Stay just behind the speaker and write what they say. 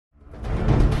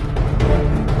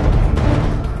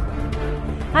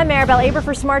I'm Maribel Aber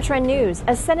for Smart Trend News.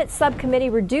 A Senate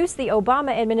subcommittee reduced the Obama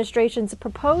administration's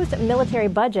proposed military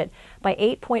budget by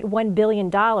 $8.1 billion,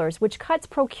 which cuts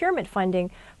procurement funding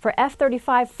for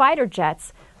F-35 fighter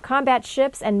jets, combat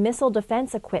ships, and missile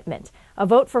defense equipment. A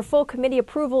vote for full committee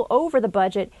approval over the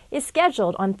budget is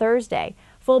scheduled on Thursday.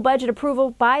 Full budget approval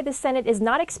by the Senate is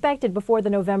not expected before the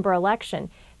November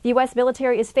election. The U.S.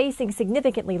 military is facing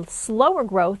significantly slower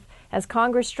growth as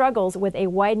Congress struggles with a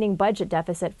widening budget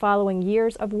deficit following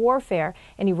years of warfare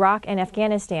in Iraq and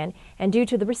Afghanistan and due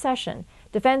to the recession.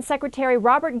 Defense Secretary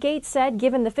Robert Gates said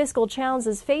given the fiscal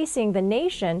challenges facing the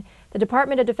nation, the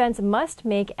Department of Defense must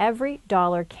make every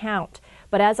dollar count.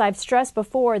 But as I've stressed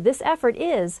before, this effort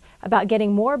is about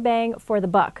getting more bang for the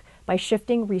buck by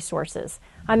shifting resources.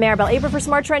 I'm Maribel Aber for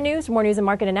Smart Trend News. For more news and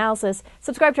market analysis,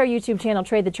 subscribe to our YouTube channel,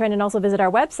 Trade the Trend, and also visit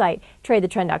our website,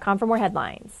 tradethetrend.com, for more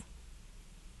headlines.